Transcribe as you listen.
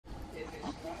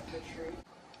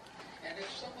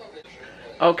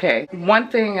Okay, one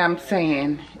thing I'm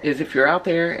saying is if you're out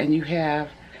there and you have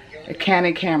a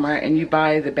Canon camera and you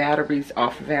buy the batteries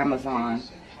off of Amazon,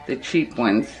 the cheap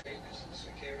ones,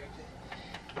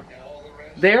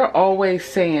 they're always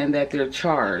saying that they're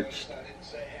charged,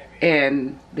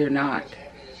 and they're not.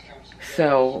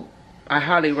 So I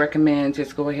highly recommend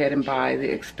just go ahead and buy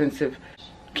the expensive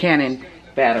Canon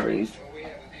batteries.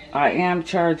 I am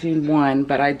charging one,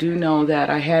 but I do know that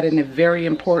I had a very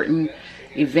important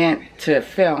event to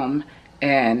film,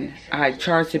 and I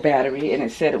charged the battery and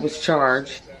it said it was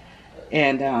charged,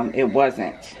 and it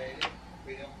wasn't,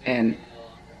 and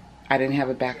I didn't have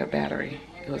a backup battery.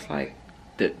 It was like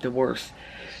the worst.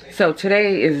 So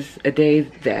today is a day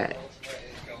that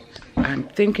I'm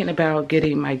thinking about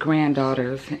getting my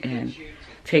granddaughters and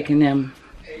taking them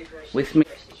with me.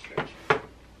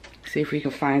 See if we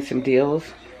can find some deals,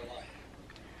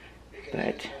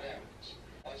 but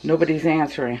nobody's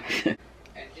answering.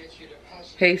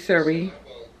 Hey Siri,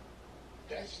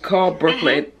 call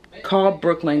Brooklyn. Call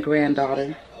Brooklyn,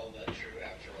 granddaughter.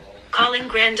 Calling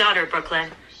granddaughter,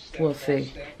 Brooklyn. We'll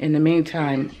see. In the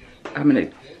meantime, I'm gonna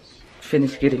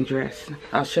finish getting dressed.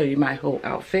 I'll show you my whole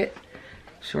outfit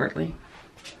shortly.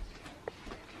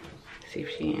 See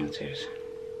if she answers.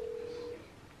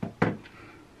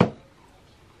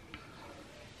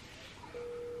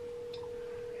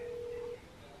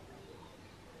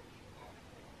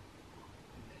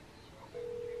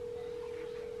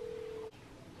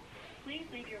 Please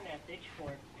leave your message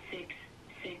for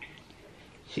 66.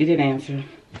 She didn't answer.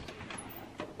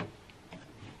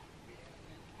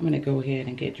 I'm gonna go ahead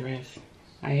and get dressed.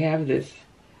 I have this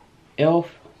e.l.f.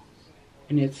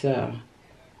 and it's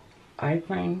eye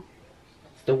cream.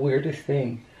 It's the weirdest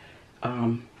thing.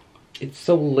 It's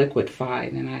so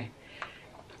liquefied, and I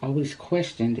always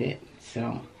questioned it.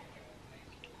 So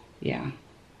yeah,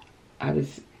 I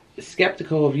was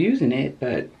skeptical of using it,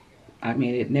 but I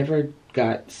mean, it never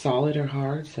got solid or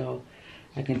hard, so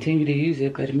I continue to use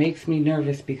it. But it makes me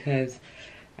nervous because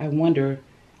I wonder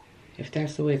if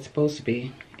that's the way it's supposed to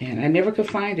be. And I never could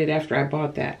find it after I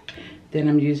bought that. Then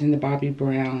I'm using the Bobbi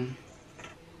Brown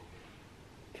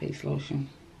face lotion.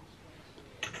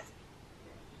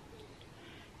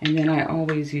 And then I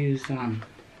always use some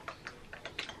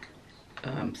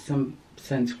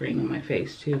sunscreen on my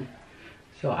face too.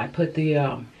 So I put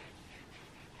the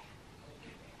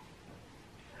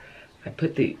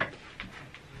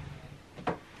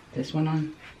this one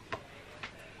on.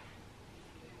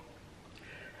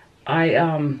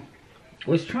 I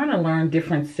was trying to learn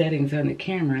different settings on the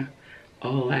camera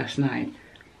all last night,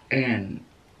 and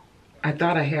I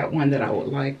thought I had one that I would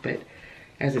like, but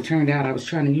as it turned out, I was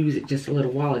trying to use it just a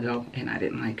little while ago and I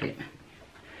didn't like it.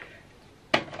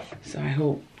 So I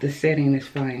hope the setting is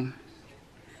fine,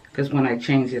 because when I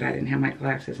changed it, I didn't have my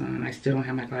glasses on, and I still don't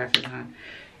have my glasses on,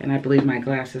 and I believe my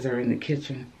glasses are in the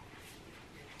kitchen.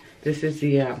 This is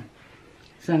the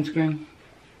sunscreen.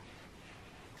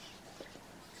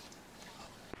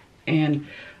 And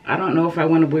I don't know if I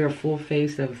want to wear a full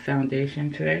face of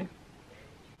foundation today,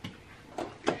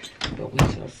 but we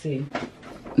shall see.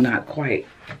 Not quite.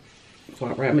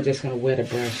 Well, I'm just going to wet a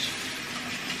brush,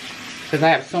 because I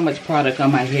have so much product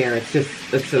on my hair.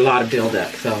 It's a lot of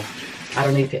buildup, so I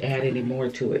don't need to add any more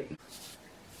to it.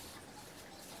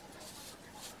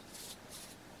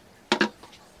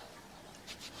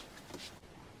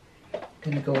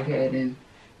 Gonna go ahead and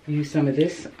use some of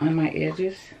this on my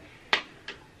edges.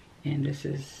 And this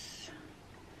is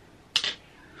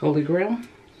Holy Grail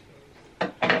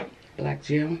black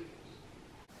gel.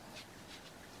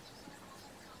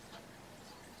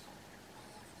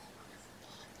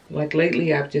 Like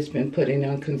lately, I've just been putting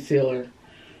on concealer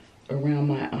around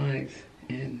my eyes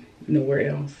and nowhere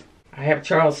else. I have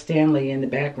Charles Stanley in the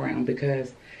background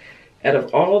because out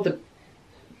of all the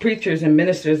preachers and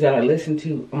ministers that I listen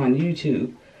to on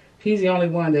YouTube, he's the only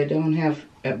one that don't have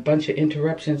a bunch of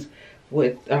interruptions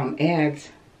with ads.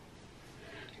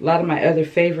 A lot of my other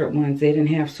favorite ones, they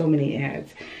didn't have so many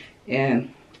ads,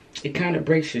 and it kind of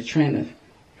breaks your trend of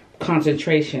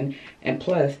concentration. And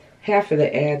plus, half of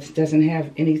the ads doesn't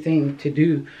have anything to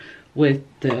do with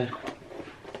the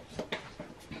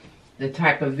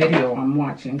type of video I'm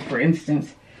watching. For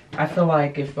instance, I feel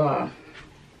like if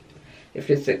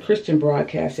it's a Christian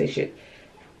broadcast, they should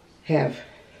have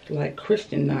like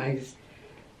Christianized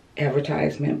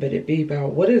advertisement, but it be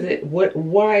about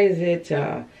why is it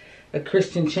a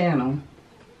Christian channel,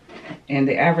 and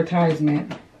the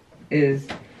advertisement is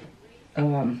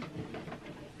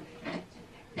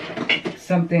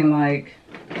something like,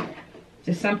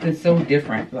 just something so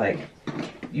different, like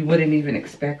you wouldn't even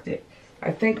expect it.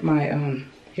 I think my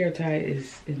hair tie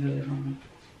is in the living room.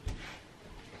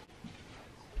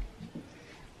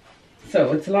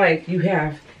 So it's like you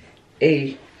have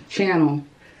a channel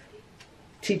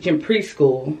teaching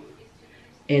preschool,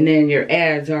 and then your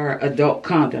ads are adult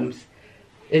condoms.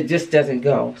 It just doesn't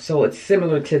go. So it's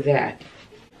similar to that.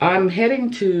 I'm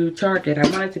heading to Target. I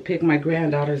wanted to pick my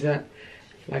granddaughters up,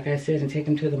 like I said, and take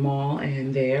them to the mall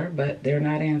and there, but they're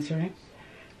not answering.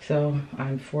 So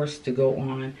I'm forced to go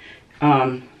on.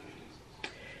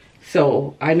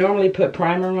 So I normally put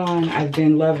primer on. I've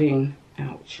been loving,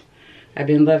 ouch. I've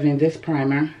been loving this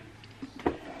primer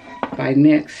by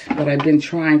NYX, but I've been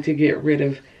trying to get rid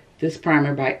of this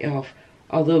primer by e.l.f.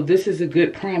 Although this is a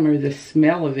good primer, the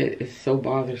smell of it is so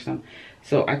bothersome.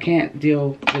 So I can't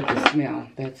deal with the smell.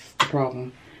 That's the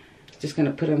problem. Just going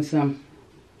to put on some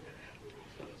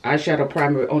eyeshadow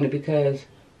primer only because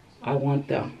I want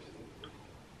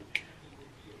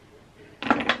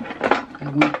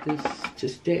this to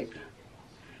stick.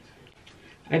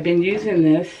 I've been using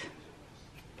this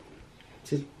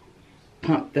to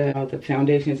pump the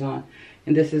foundations on,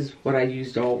 and this is what I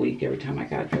used all week every time I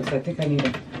got dressed. I think I need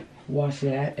to wash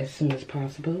that as soon as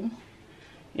possible.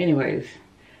 Anyways,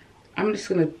 I'm just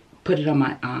gonna put it on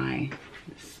my eye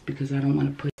because I don't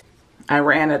want to put. I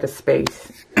ran out of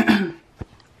space,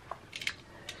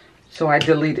 so I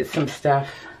deleted some stuff.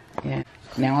 Yeah,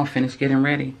 now I'll finish getting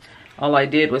ready. All I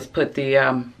did was put the.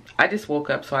 I just woke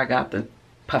up, so I got the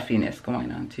puffiness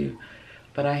going on too.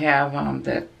 But I have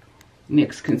that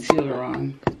NYX concealer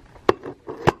on,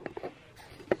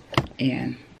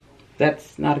 and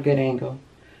that's not a good angle.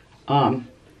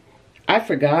 I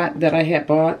forgot that I had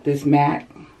bought this MAC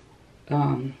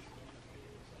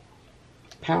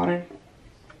powder,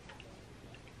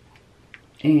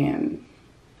 and I'm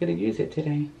gonna use it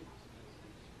today.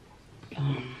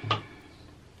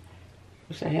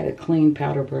 Wish I had a clean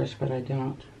powder brush, but I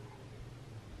don't.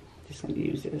 Just gonna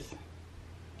use this.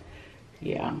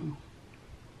 Yeah,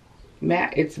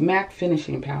 it's MAC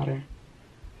finishing powder.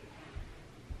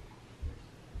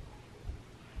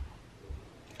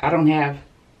 I don't have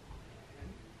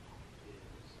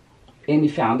any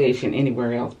foundation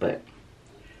anywhere else, but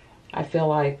I feel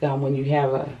like when you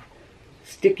have a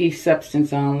sticky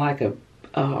substance on, like a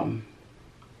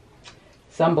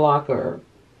sunblock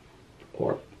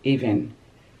or even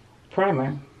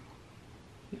primer,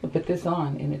 you can put this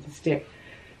on and it'll stick.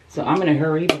 So I'm in a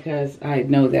hurry because I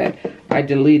know that I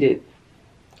deleted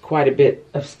quite a bit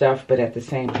of stuff, but at the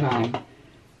same time,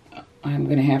 I'm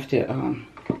gonna have to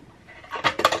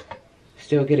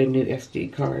still get a new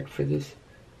SD card for this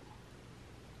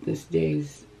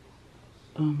day's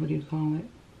what do you call it,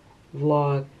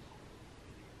 vlog.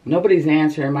 Nobody's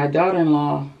answering. My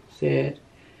daughter-in-law said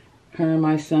her and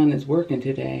my son is working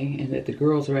today and that the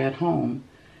girls are at home,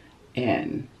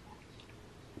 and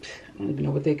I don't even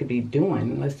know what they could be doing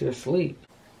unless they're asleep.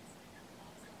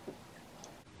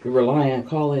 We rely on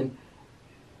calling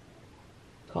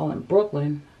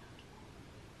Brooklyn.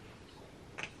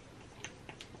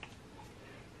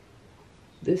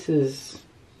 This is,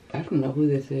 I don't know who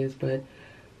this is, but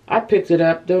I picked it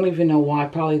up. Don't even know why.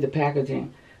 Probably the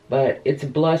packaging. But it's a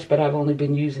blush, but I've only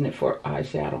been using it for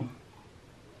eyeshadow.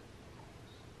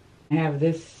 I have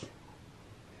this,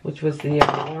 which was the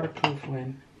waterproof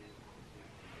one.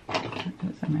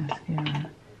 That's a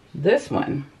mascara. This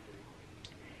one,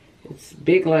 it's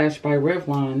Big Lash by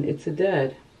Revlon. It's a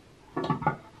dud.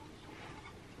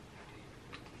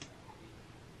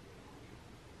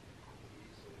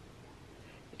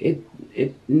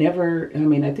 It never, I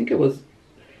mean, I think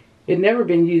it never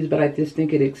been used, but I just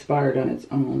think it expired on its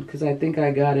own, because I think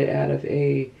I got it out of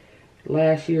a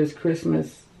last year's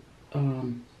Christmas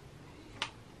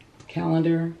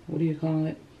calendar, what do you call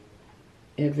it,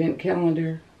 advent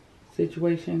calendar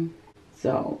situation.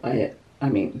 So I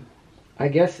mean, I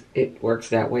guess it works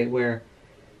that way where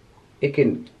it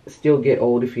can still get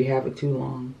old if you have it too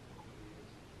long.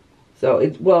 So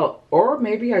it's, well, or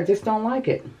maybe I just don't like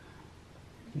it.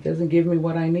 It doesn't give me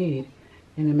what I need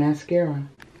in a mascara.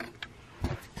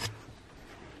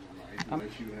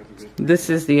 This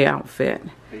is the outfit.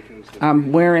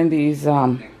 I'm wearing these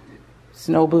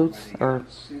snow boots, or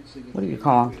what do you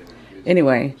call them?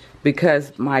 Anyway,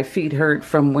 because my feet hurt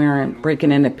from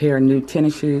breaking in a pair of new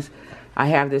tennis shoes, I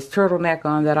have this turtleneck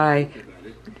on that I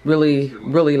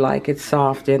really like. It's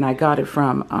soft, and I got it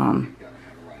from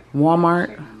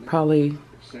Walmart probably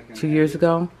 2 years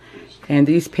ago. And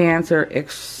these pants are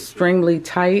extremely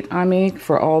tight on me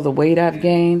for all the weight I've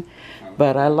gained.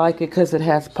 But I like it because it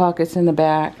has pockets in the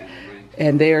back.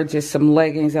 And they are just some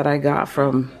leggings that I got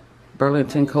from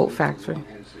Burlington Coat Factory.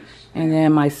 And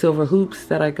then my silver hoops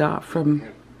that I got from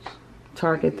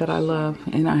Target that I love.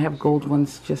 And I have gold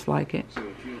ones just like it.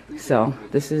 So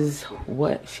this is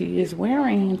what she is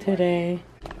wearing today.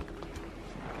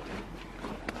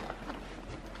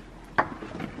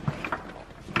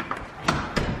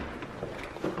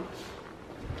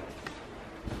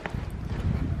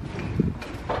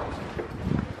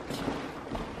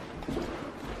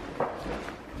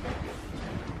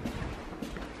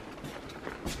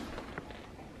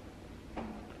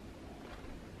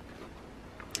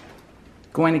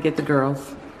 going to get the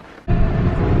girls. I'm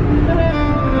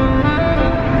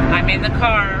in the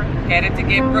car, headed to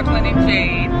get Brooklyn and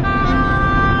Jade.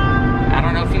 I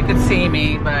don't know if you could see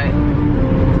me, but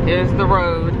here's the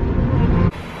road.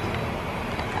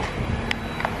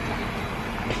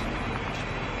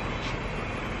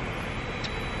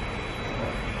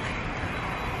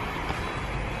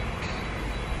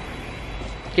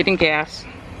 Getting gas.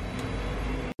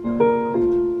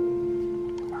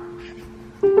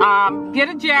 Get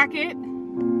a jacket.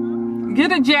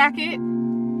 Get a jacket.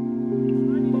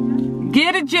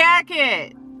 Get a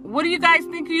jacket. Where do you guys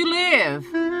think you live?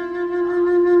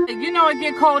 You know it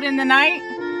get cold in the night.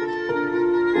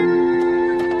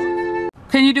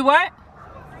 Can you do what?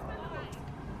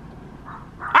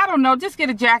 I don't know. Just get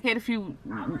a jacket if you...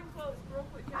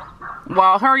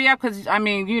 Well, hurry up because, I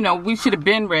mean, you know, we should have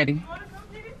been ready.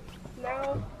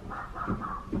 No.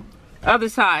 Other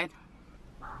side.